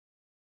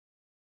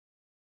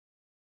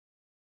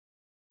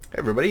Hey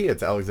everybody,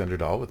 it's Alexander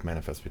Dahl with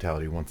Manifest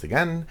Vitality once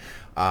again.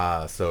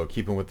 So,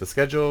 keeping with the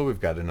schedule,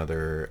 we've got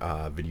another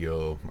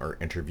video or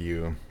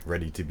interview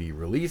ready to be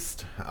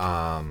released. It's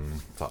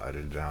all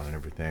edited down and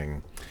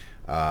everything.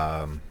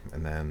 And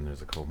then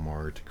there's a couple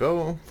more to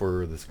go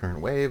for this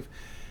current wave.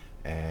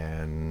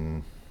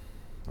 And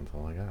that's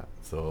all I got.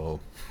 So,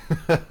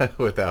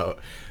 without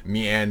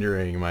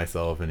meandering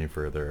myself any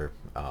further,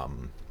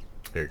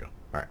 here you go.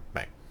 All right,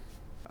 bye.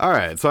 All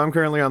right, so I'm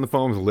currently on the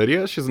phone with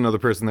Lydia. She's another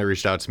person that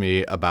reached out to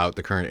me about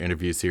the current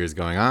interview series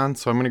going on.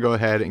 So I'm going to go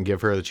ahead and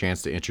give her the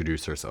chance to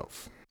introduce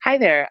herself. Hi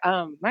there.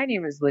 My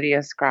name is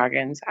Lydia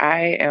Scroggins.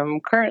 I am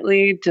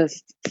currently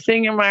just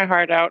singing my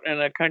heart out in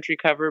a country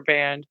cover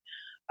band.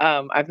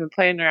 I've been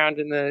playing around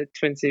in the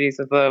Twin Cities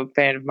with a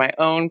band of my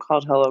own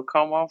called Hello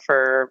Como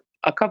for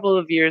a couple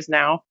of years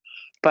now.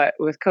 But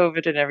with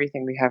COVID and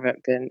everything, we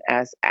haven't been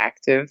as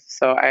active.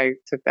 So I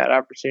took that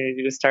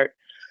opportunity to start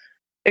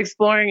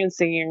exploring and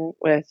singing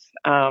with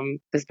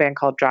this band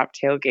called Drop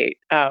Tailgate.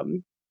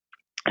 And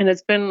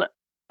it's been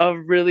a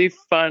really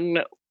fun,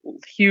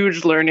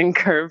 huge learning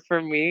curve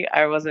for me.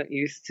 I wasn't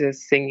used to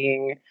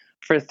singing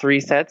for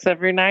 3 sets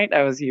every night.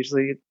 I was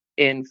usually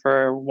in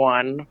for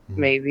 1, Mhm.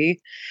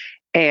 maybe.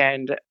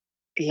 And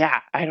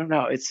yeah, I don't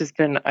know. It's just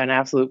been an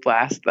absolute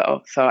blast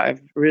though. So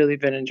I've really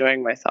been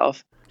enjoying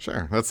myself.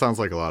 Sure, that sounds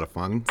like a lot of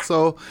fun.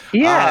 So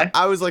Yeah.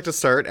 I always like to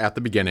start at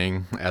the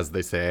beginning, as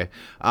they say.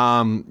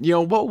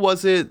 What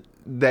was it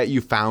that you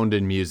found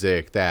in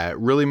music that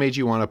really made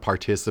you want to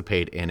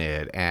participate in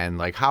it? And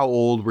like, how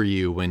old were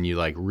you when you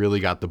like really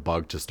got the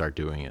bug to start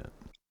doing it?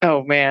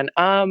 Oh man.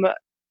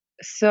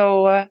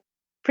 So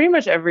pretty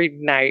much every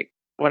night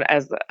when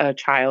as a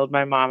child,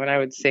 my mom and I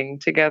would sing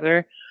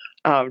together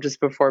just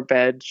before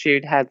bed.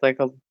 She'd had like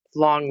a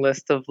long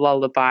list of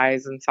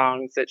lullabies and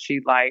songs that she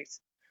liked.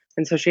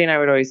 And so she and I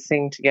would always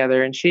sing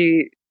together. And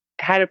she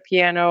had a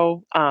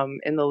piano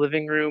in the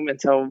living room.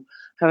 And so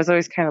I was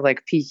always kind of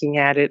like peeking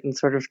at it and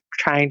sort of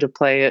trying to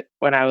play it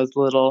when I was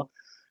little.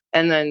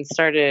 And then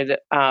started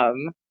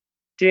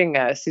doing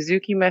a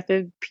Suzuki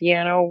method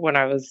piano when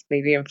I was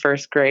maybe in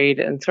first grade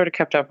and sort of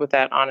kept up with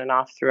that on and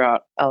off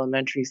throughout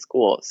elementary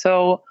school.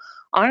 So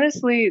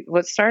honestly,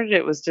 what started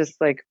it was just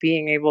like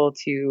being able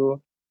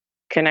to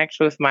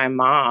connect with my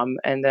mom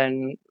and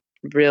then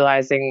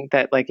realizing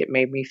that like it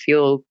made me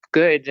feel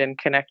good and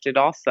connected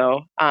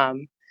also.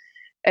 And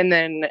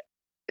then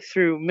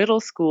through middle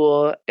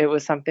school, it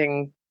was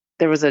something,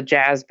 there was a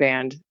jazz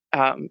band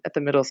at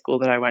the middle school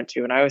that I went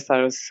to. And I always thought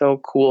it was so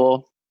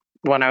cool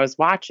when I was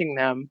watching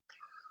them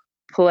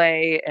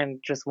play and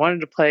just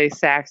wanted to play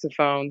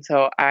saxophone.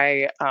 So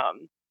I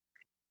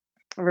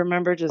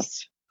remember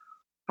just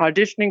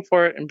auditioning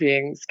for it and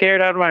being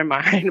scared out of my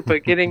mind,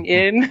 but getting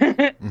in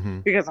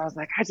Mm-hmm. because I was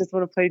like, I just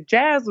want to play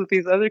jazz with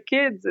these other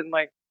kids and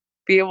like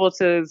be able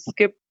to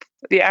skip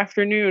the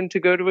afternoon to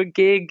go to a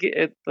gig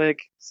at like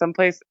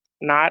someplace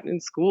not in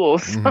school.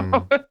 Mm-hmm.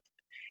 So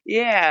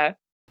yeah.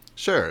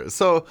 Sure.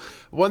 So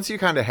once you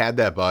kind of had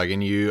that bug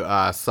and you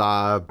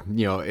saw,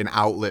 an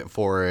outlet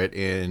for it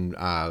in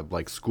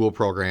like school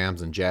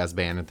programs and jazz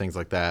band and things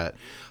like that,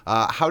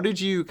 how did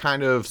you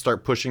kind of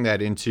start pushing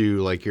that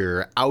into like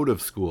your out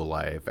of school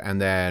life and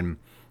then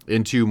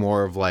into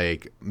more of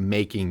like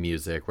making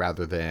music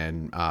rather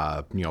than,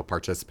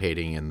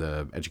 participating in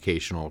the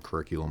educational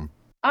curriculum?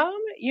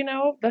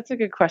 That's a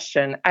good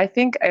question. I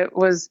think it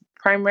was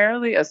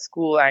primarily a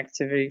school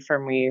activity for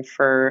me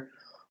for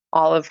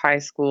all of high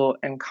school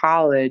and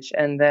college.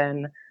 And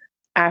then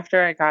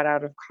after I got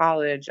out of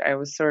college, I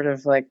was sort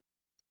of like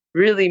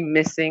really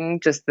missing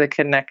just the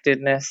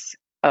connectedness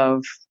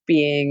of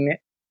being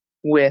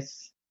with,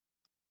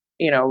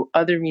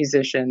 other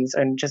musicians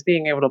and just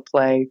being able to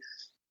play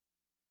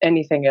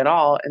anything at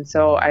all. And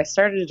so I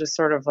started to just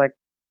sort of like,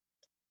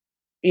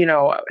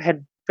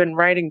 had been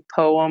writing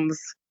poems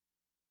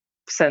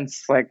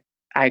since like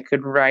I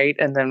could write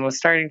and then was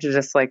starting to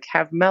just like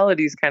have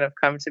melodies kind of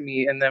come to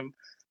me and then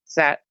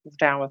sat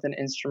down with an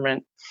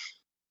instrument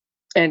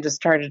and just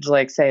started to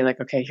like say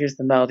like okay, here's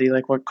the melody,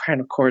 like what kind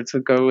of chords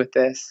would go with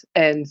this.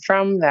 And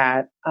from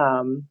that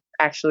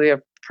actually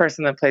a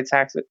person that played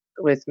sax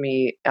with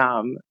me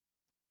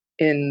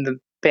in the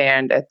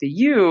band at the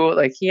U,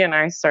 like he and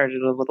I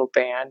started a little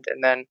band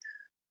and then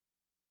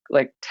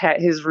like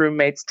his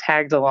roommates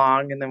tagged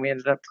along and then we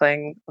ended up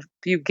playing a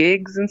few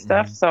gigs and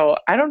stuff. Mm-hmm. So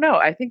I don't know,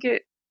 I think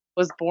it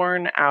was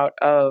born out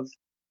of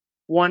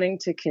wanting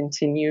to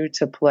continue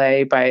to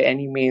play by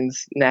any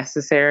means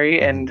necessary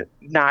Mm-hmm. and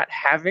not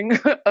having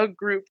a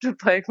group to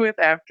play with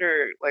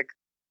after like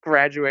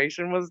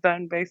graduation was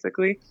done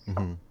basically.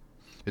 Mm-hmm.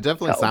 It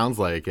definitely So sounds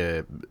like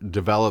it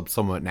developed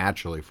somewhat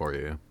naturally for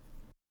you.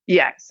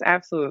 yes,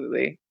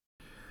 absolutely.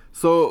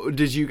 So,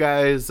 did you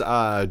guys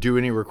do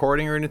any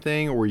recording or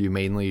anything, or were you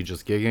mainly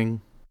just gigging?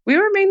 We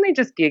were mainly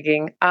just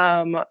gigging.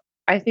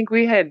 I think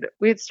we had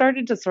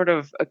started to sort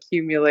of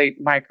accumulate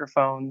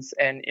microphones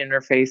and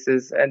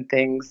interfaces and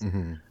things.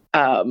 Mm-hmm.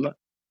 Um,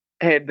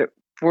 and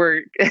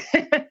we're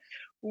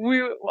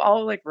we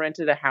all like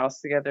rented a house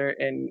together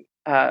in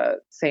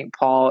St.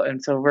 Paul,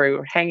 and so we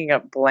were hanging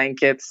up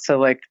blankets to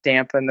like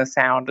dampen the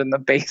sound in the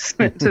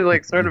basement to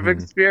like sort of Mhm.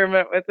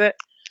 experiment with it.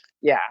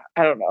 Yeah,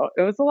 I don't know.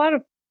 It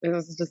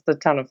was just a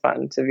ton of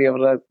fun to be able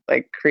to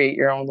like create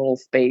your own little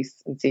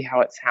space and see how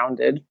it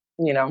sounded,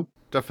 you know.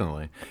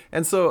 Definitely.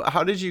 And so,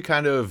 how did you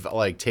kind of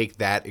like take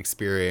that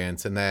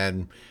experience and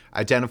then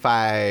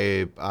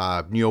identify,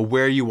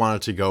 where you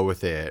wanted to go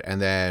with it,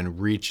 and then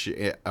reach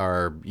it,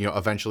 or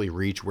eventually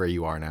reach where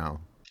you are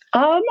now?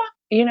 Um,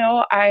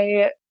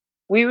 I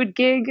we would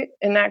gig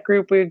in that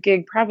group. We would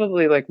gig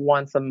probably like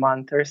once a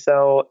month or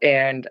so,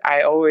 and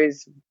I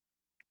always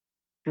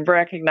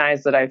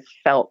recognized that I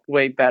felt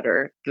way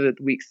better the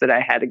weeks that I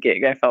had a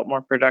gig. I felt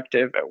more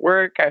productive at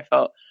work. I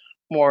felt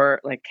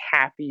more like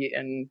happy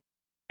and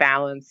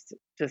balanced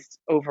just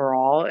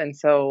overall. And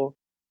so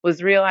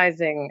was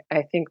realizing,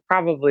 I think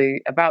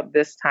probably about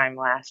this time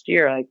last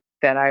year, like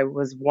that I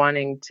was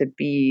wanting to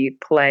be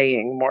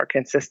playing more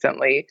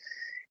consistently.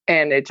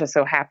 And it just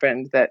so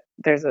happened that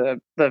there's the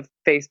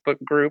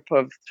Facebook group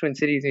of Twin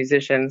Cities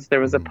musicians. There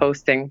was a Mhm.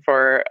 posting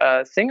for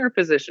a singer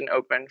position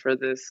open for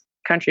this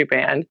country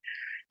band,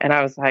 and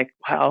I was like,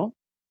 well,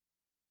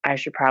 I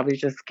should probably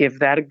just give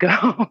that a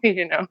go,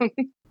 you know?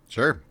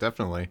 Sure,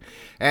 definitely.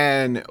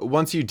 And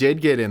once you did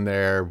get in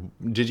there,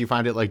 did you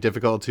find it like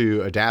difficult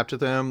to adapt to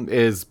them?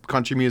 Is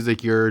country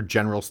music your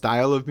general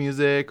style of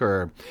music,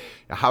 or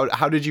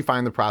how did you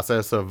find the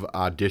process of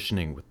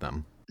auditioning with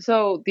them?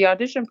 So the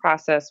audition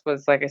process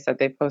was, like I said,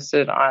 they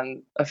posted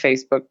on a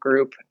Facebook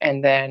group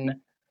and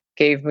then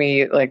gave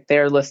me like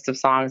their list of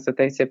songs that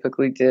they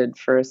typically did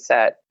for a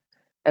set.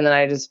 And then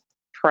I just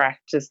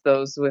practiced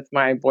those with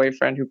my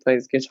boyfriend who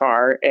plays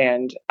guitar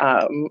and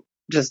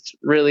just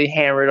really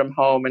hammered them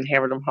home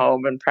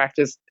and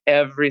practiced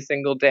every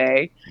single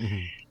day. Hmm.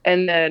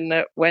 And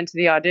then went to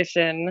the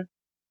audition,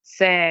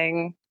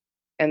 sang,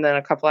 and then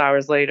a couple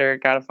hours later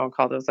got a phone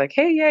call that was like,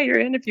 "Hey, yeah, you're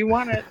in if you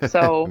want it."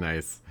 So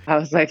Nice. I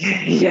was like,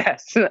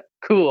 "Yes,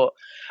 cool."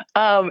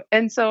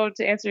 And so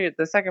to answer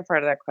the second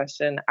part of that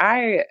question,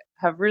 I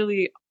have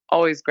really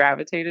always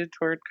gravitated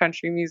toward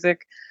country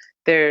music.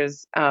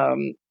 There's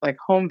like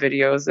home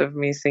videos of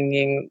me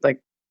singing like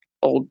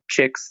old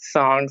chicks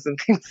songs and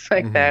things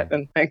like that, Hmm.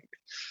 and like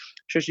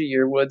Trisha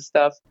Yearwood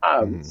stuff.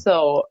 Hmm.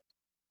 So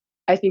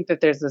I think that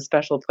there's a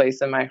special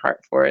place in my heart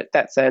for it.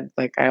 That said,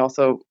 like I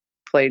also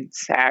played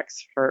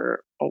sax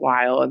for a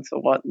while, and so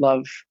what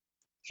love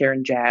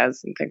hearing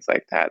jazz and things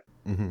like that.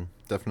 Hmm.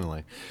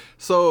 Definitely.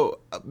 So,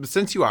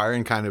 since you are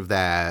in kind of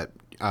that,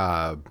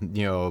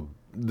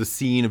 the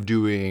scene of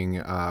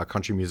doing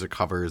country music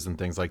covers and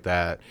things like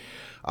that,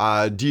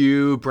 do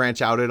you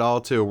branch out at all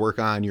to work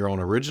on your own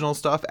original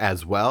stuff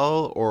as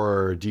well,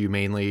 or do you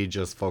mainly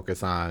just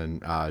focus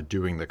on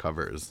doing the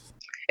covers?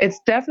 It's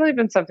definitely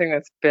been something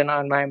that's been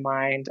on my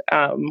mind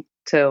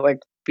to like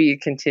be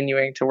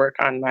continuing to work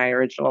on my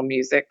original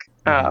music.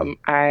 Hmm.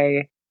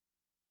 I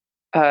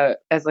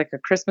as like a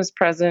Christmas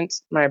present,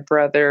 my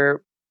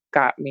brother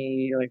got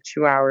me like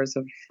 2 hours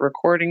of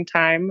recording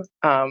time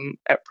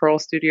at Pearl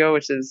Studio,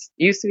 which is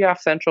used to be off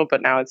Central,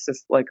 but now it's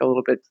just like a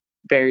little bit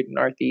buried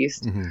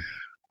northeast. Hmm.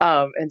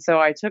 And so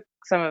I took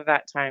some of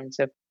that time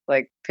to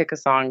like pick a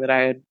song that I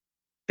had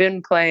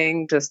been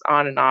playing just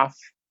on and off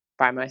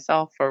by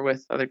myself or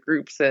with other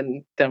groups,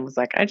 and then was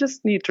like, I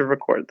just need to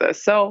record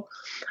this. So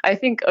I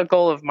think a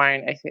goal of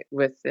mine, I think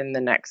within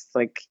the next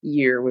like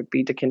year would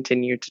be to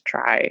continue to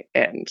try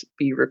and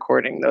be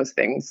recording those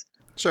things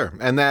Sure.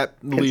 And that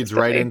leads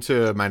right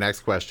consistently. into my next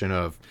question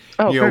of,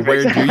 Oh, perfect.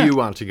 where do you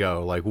want to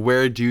go? Like,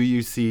 where do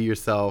you see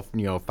yourself,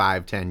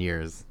 5, 10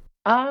 years?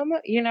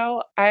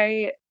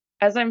 I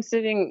as I'm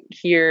sitting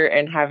here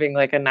and having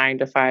like a 9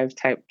 to 5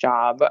 type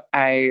job,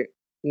 I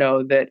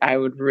know that I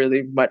would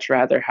really much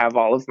rather have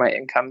all of my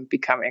income be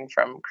coming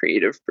from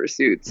creative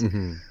pursuits.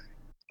 Hmm.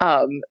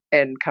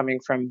 And coming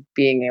from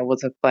being able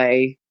to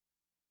play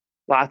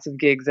lots of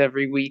gigs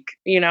every week,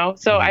 you know?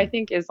 So I Hmm.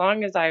 think as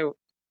long as I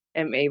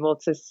am able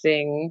to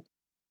sing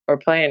or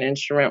play an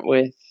instrument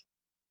with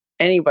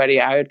anybody,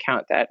 I would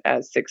count that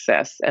as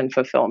success and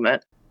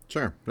fulfillment.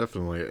 Sure,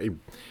 definitely.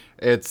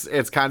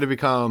 It's kind of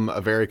become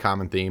a very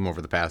common theme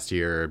over the past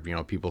year.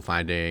 People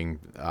finding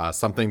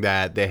something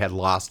that they had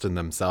lost in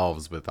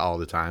themselves with all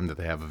the time that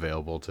they have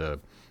available to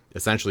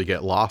essentially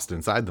get lost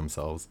inside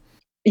themselves.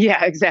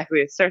 Yeah, exactly.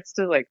 It starts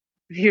to like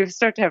you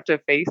start to have to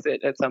face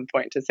it at some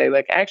point to say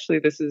like actually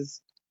this is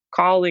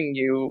calling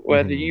you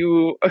whether Hmm.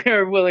 you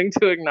are willing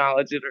to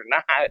acknowledge it or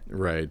not.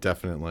 Right,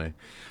 definitely.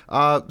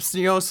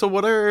 So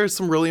what are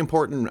some really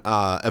important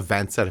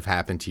events that have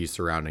happened to you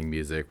surrounding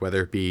music,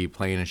 whether it be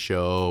playing a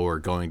show or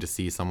going to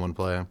see someone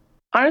play?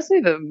 Honestly,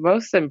 the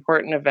most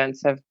important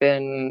events have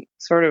been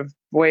sort of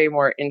way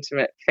more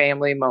intimate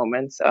family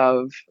moments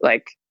of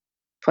like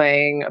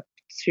playing a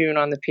tune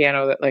on the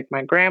piano that like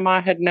my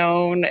grandma had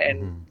known and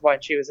Hmm. when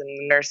she was in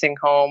the nursing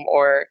home,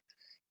 or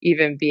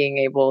even being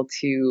able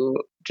to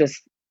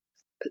just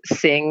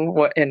sing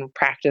what and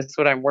practice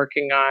what I'm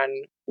working on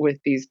with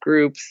these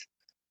groups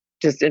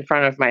just in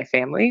front of my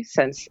family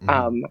since Hmm.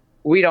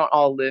 we don't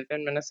all live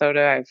in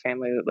Minnesota. I have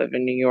family that live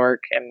in New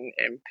York and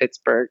in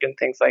Pittsburgh and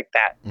things like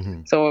that.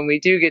 Hmm. So when we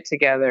do get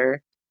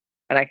together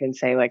and I can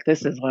say like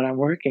this is what I'm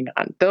working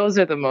on, those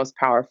are the most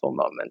powerful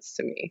moments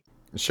to me.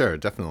 Sure,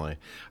 definitely.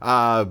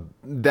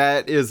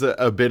 That is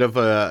a bit of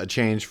a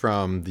change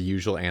from the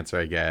usual answer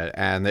I get,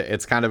 and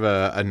it's kind of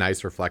a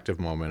nice reflective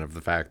moment of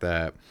the fact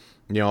that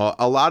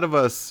a lot of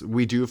us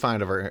we do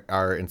find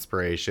our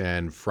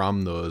inspiration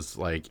from those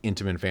like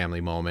intimate family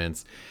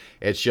moments.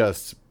 It's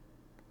just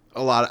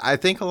I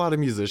think a lot of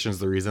musicians,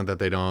 the reason that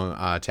they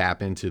don't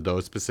tap into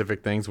those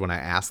specific things when I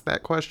ask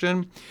that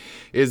question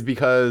is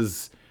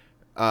because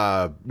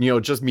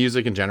just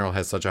music in general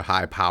has such a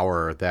high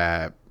power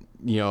that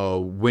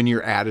when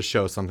you're at a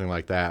show, something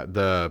like that,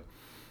 the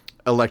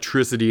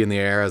electricity in the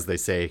air, as they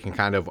say, can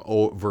kind of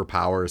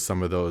overpower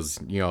some of those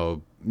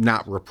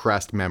not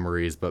repressed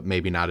memories, but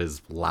maybe not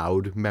as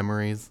loud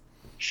memories.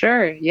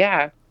 Sure,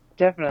 yeah,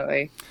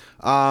 definitely.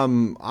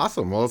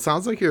 Awesome. Well, it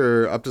sounds like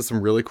you're up to some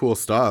really cool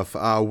stuff.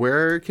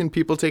 Where can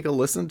people take a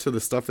listen to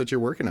the stuff that you're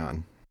working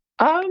on?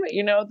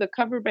 The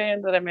cover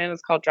band that I'm in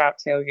is called Drop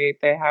Tailgate.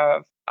 They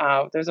have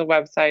there's a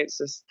website, it's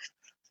just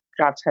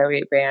Drop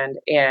Tailgate Band,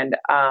 and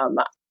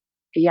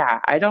yeah,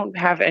 I don't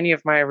have any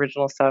of my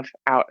original stuff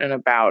out and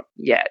about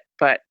yet,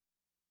 but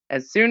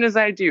as soon as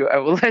I do, I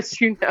will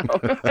let you know.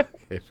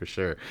 Okay, for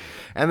sure.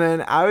 And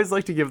then I always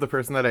like to give the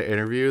person that I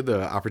interview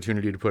the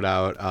opportunity to put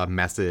out a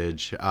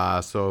message.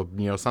 So,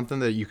 something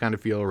that you kind of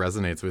feel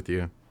resonates with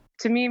you.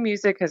 To me,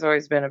 music has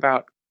always been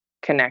about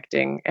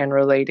connecting and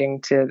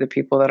relating to the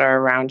people that are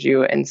around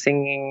you and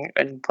singing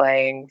and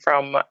playing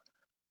from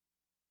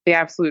the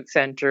absolute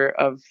center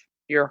of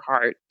your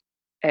heart.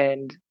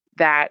 And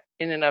that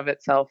in and of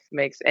itself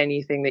makes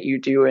anything that you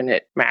do in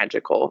it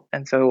magical.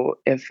 And so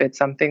if it's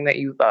something that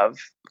you love,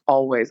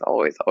 always,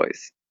 always,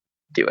 always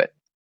do it.